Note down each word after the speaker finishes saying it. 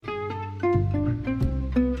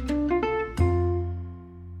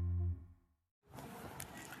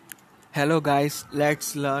Hello guys,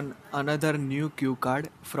 let's learn another new cue card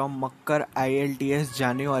from Makkar IELTS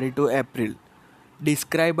January to April.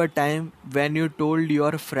 Describe a time when you told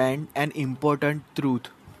your friend an important truth.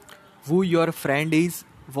 Who your friend is,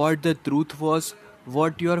 what the truth was,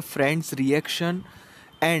 what your friend's reaction,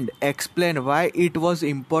 and explain why it was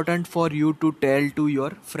important for you to tell to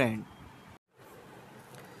your friend.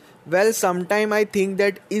 Well, sometime I think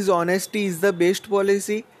that is honesty is the best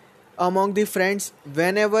policy among the friends.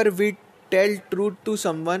 Whenever we tell truth to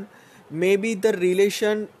someone, maybe the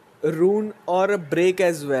relation ruin or break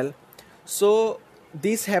as well. So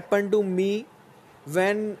this happened to me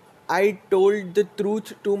when I told the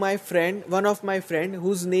truth to my friend, one of my friend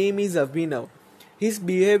whose name is Abhinav. His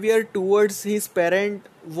behavior towards his parent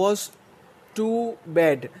was too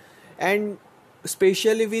bad, and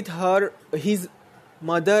especially with her, his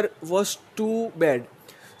mother was too bad.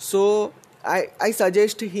 So I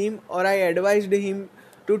suggest him or I advised him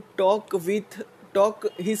to talk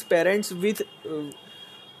his parents with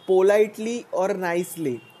politely or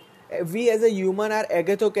nicely. We as a human are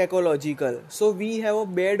agatho-ecological, so we have a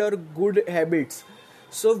bad or good habits.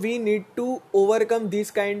 So we need to overcome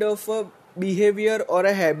this kind of behavior or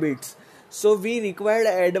a habits. So we required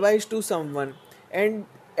advice to someone, and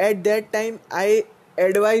at that time I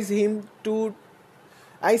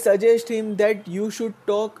suggest him that you should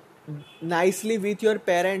talk nicely with your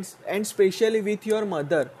parents and especially with your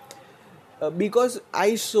mother, because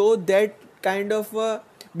I saw that kind of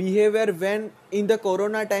behavior when in the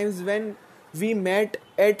corona times when we met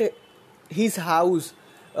at his house.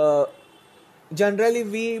 Uh, Generally,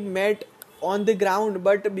 we met on the ground,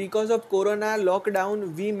 but because of corona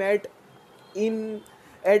lockdown, we met in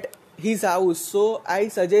at his house. So I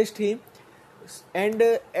suggest him, and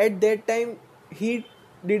at that time he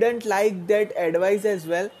didn't like that advice as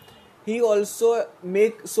well. He also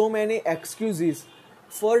make so many excuses.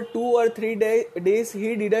 For 2 or 3 days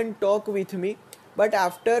he didn't talk with me, but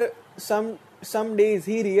after some days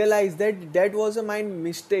he realized that that was my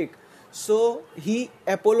mistake. So he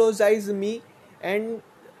apologized me, and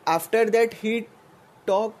after that he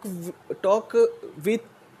talk with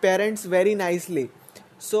parents very nicely.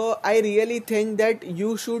 So I really think that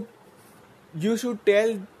you should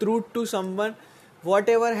tell truth to someone.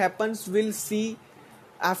 Whatever happens we'll see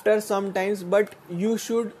after some times, but you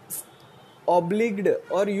should obliged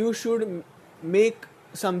or you should make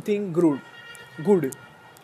something good.